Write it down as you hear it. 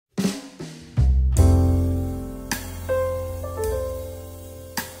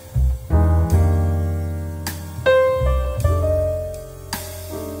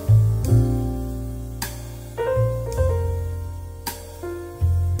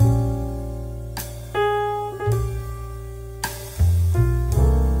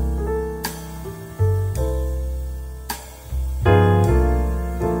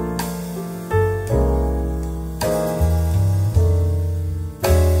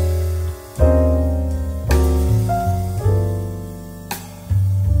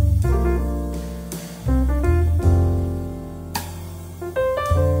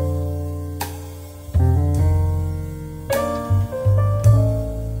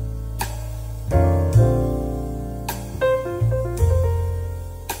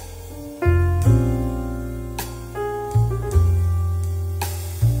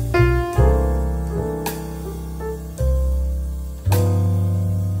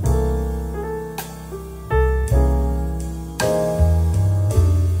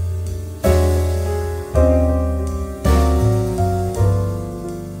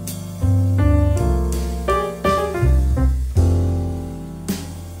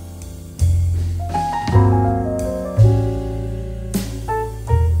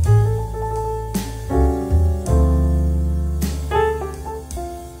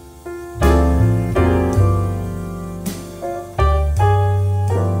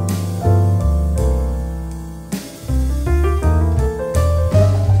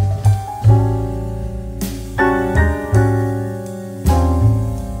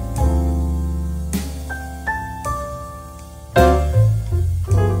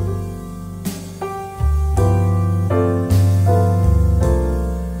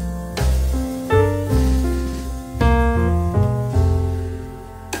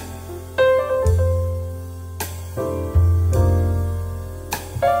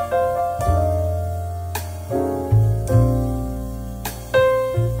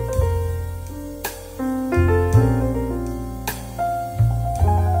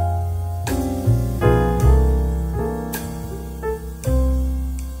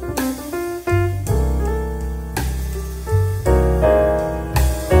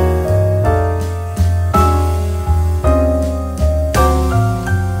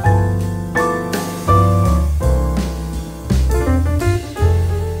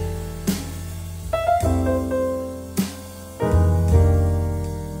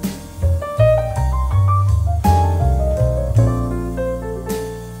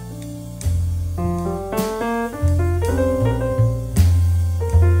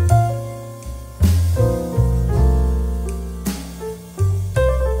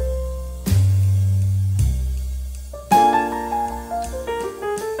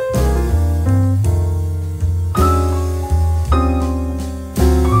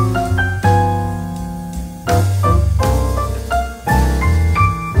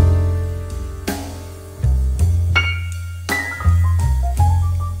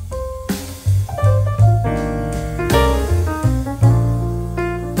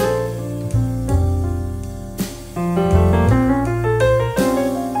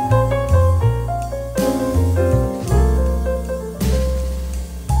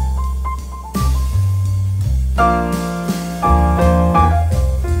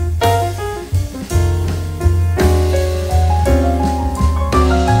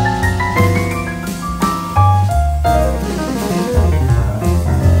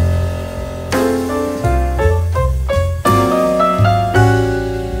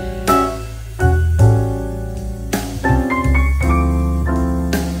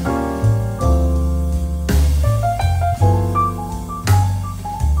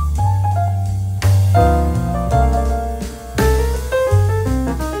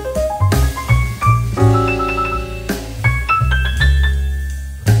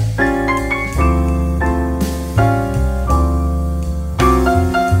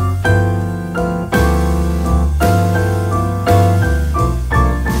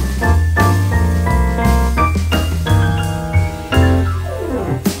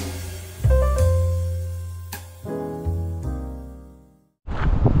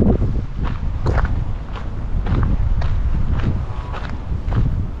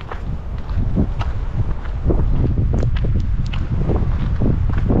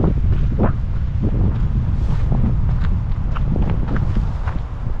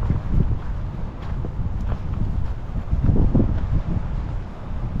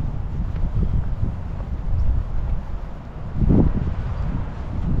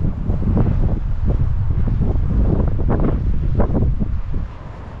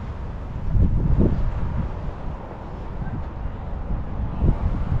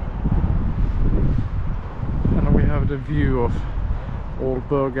the view of old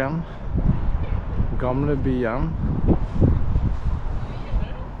Bergen, Gamle Bergen.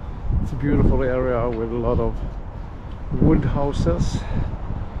 It's a beautiful area with a lot of wood houses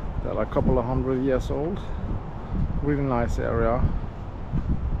that are a couple of 100 years old. Really nice area.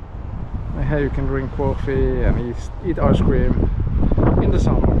 And here you can drink coffee and eat ice cream in the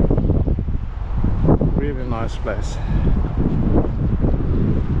summer. Really nice place.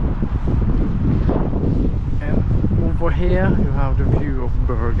 And over here you have the view of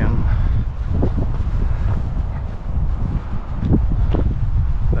Bergen.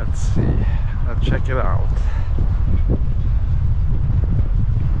 Let's see, let's check it out.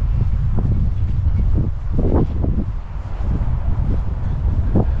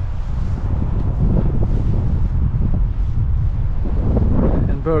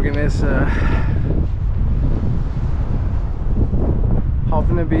 And Bergen is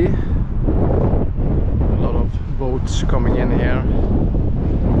Havneby. A lot of boats coming in here.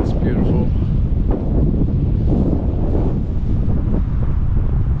 It's beautiful.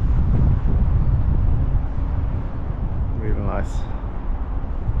 Really nice.